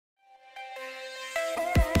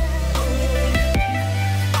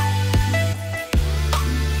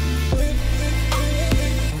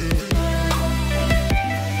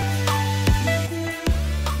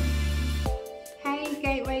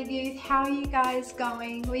how are you guys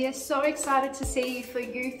going? We are so excited to see you for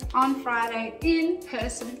youth on Friday in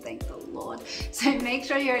person, thank the Lord. So make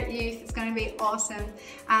sure you're at youth, it's going to be awesome.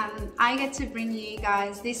 I get to bring you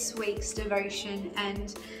guys this week's devotion,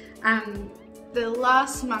 and the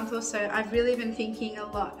last month or so I've really been thinking a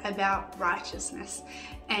lot about righteousness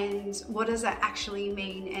and what does that actually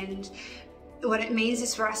mean, and what it means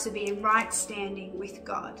is for us to be in right standing with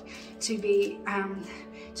God, to be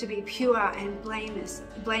pure and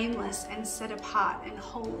blameless and set apart and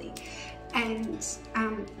holy. And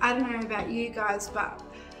I don't know about you guys, but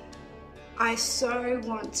I so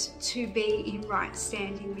want to be in right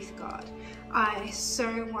standing with God. I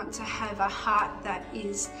so want to have a heart that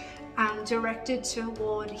is directed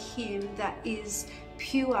toward Him, that is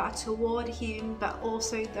pure toward Him, but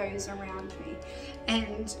also those around me.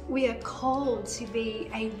 And we are called to be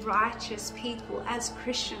a righteous people as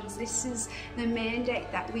Christians. This is the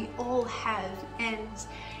mandate that we all have. And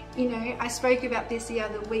you know, I spoke about this the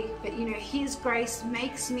other week, but you know, His grace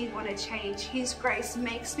makes me want to change. His grace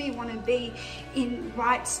makes me want to be in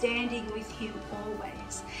right standing with Him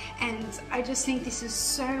always. And I just think this is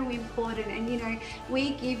so important. And you know,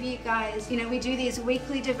 we give you guys, you know, we do these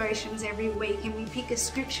weekly devotions every week, and we pick a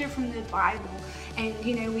scripture from the Bible, and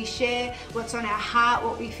you know, we share what's on our heart,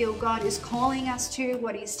 what we feel God is calling us to,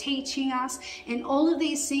 what He's teaching us, and all of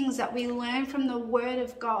these things that we learn from the Word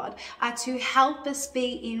of God are to help us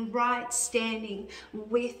be in right standing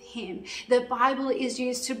with Him. The Bible is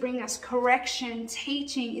used to bring us correction.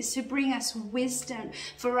 Teaching is to bring us wisdom,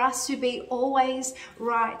 for us to be always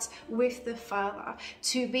right with the Father,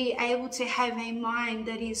 to be able to have a mind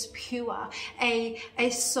that is pure, a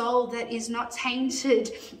soul that is not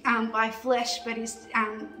tainted by flesh, but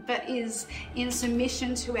is in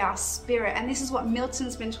submission to our spirit. And this is what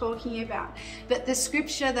Milton's been talking about. But the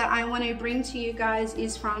scripture that I want to bring to you guys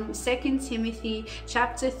is from 2 Timothy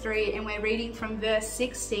chapter 3, and we're reading from verse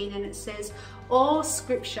 16, and it says, "All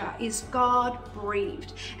scripture is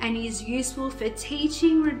God-breathed and is useful for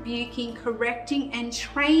teaching, rebuking, correcting, and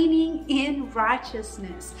training in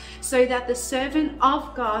righteousness, so that the servant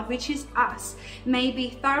of God, which is us, may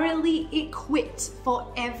be thoroughly equipped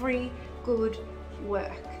for every good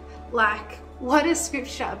work." Like, what a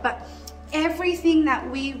scripture. But everything that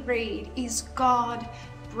we read is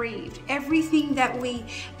God-breathed. Everything that we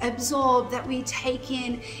absorb, that we take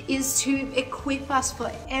in, is to equip us for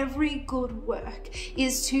every good work,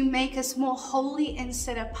 is to make us more holy and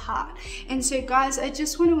set apart. And so guys, I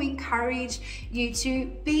just want to encourage you to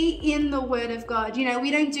be in the Word of God. You know,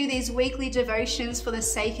 we don't do these weekly devotions for the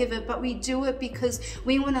sake of it, but we do it because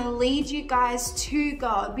we want to lead you guys to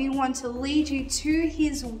God. We want to lead you to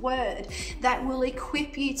His Word that will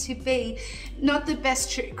equip you to be not the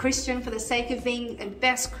best Christian for the sake of being the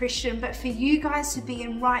best Christian, but for you guys to be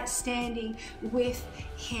in right standing with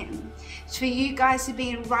Him, for you guys to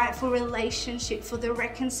be in rightful relationship, for the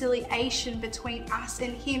reconciliation between us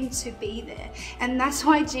and Him to be there. And that's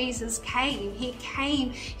why Jesus came. He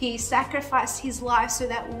came, He sacrificed His life so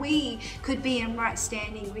that we could be in right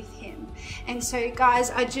standing with Him. And so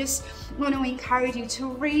guys, I just want to encourage you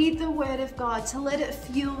to read the Word of God, to let it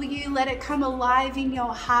fuel you, let it come alive in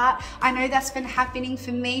your heart. I know that's been happening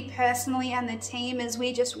for me personally and the team as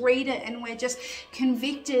we just read it, and we're just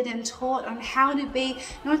convicted and taught on how to be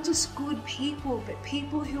not just good people, but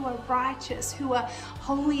people who are righteous, who are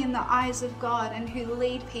holy in the eyes of God, and who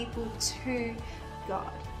lead people to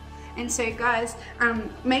God. And so guys,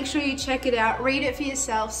 make sure you check it out, read it for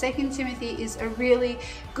yourself. 2 Timothy is a really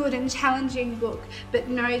good and challenging book, but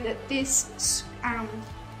know that this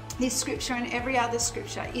scripture and every other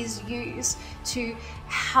scripture is used to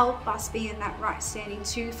help us be in that right standing,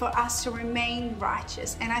 for us to remain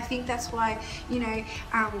righteous. And I think that's why, you know,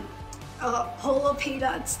 Paul or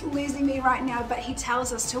Peter, it's losing me right now, but he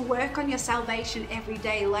tells us to work on your salvation every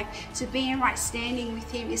day. Like, to be in right standing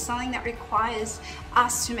with Him is something that requires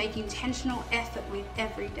us to make intentional effort with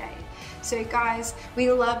every day. So guys,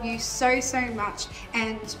 we love you so much,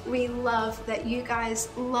 and we love that you guys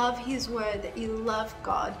love His Word, that you love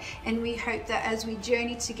God, and we hope that as we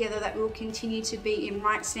journey together that we'll continue to be in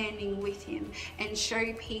right standing with Him and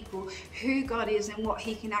show people who God is and what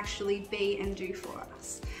He can actually be and do for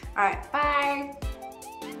us. All right, bye.